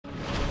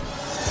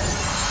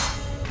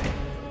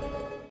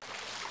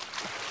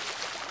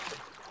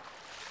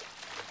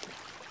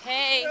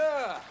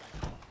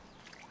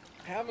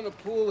Having a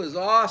pool is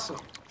awesome.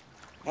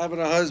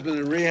 Having a husband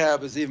in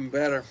rehab is even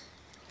better.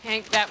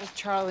 Hank, that was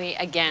Charlie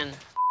again.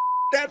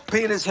 That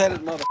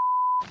penis-headed mother...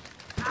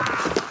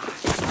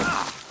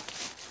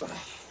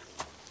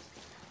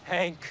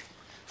 Hank,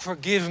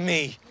 forgive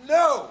me.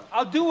 No!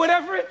 I'll do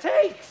whatever it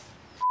takes.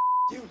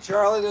 You,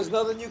 Charlie, there's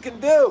nothing you can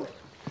do.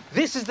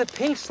 This is the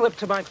pink slip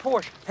to my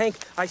Porsche. Hank,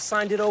 I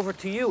signed it over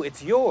to you.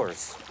 It's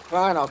yours.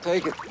 Fine, I'll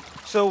take it.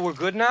 So we're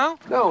good now?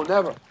 No,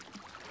 never.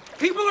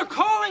 People are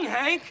calling,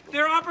 Hank.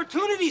 There are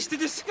opportunities to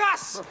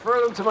discuss.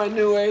 Refer them to my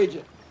new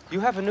agent. You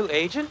have a new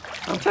agent?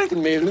 I'm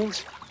taking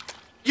meetings.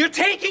 You're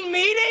taking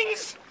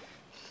meetings?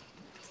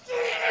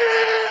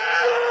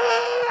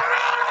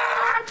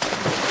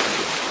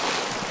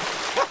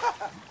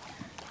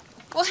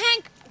 Well,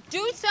 Hank,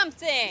 do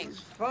something. He's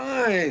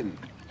fine.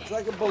 It's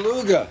like a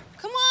beluga.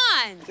 Come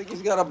on. I think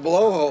he's got a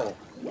blowhole.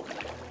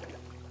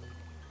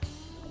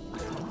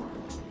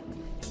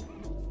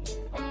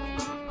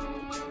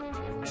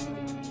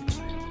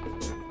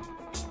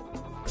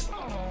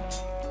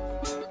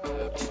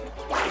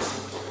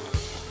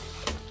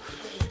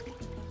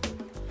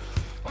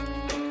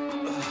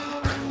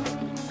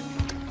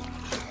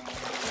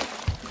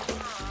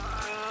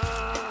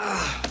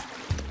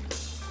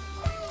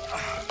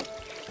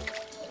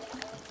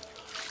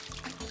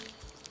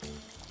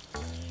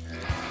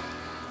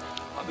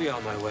 I'll be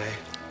on my way.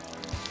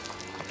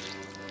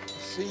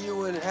 See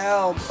you in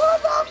hell.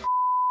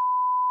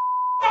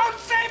 Don't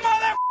say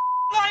mother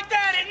like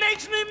that! It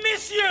makes me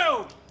miss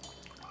you!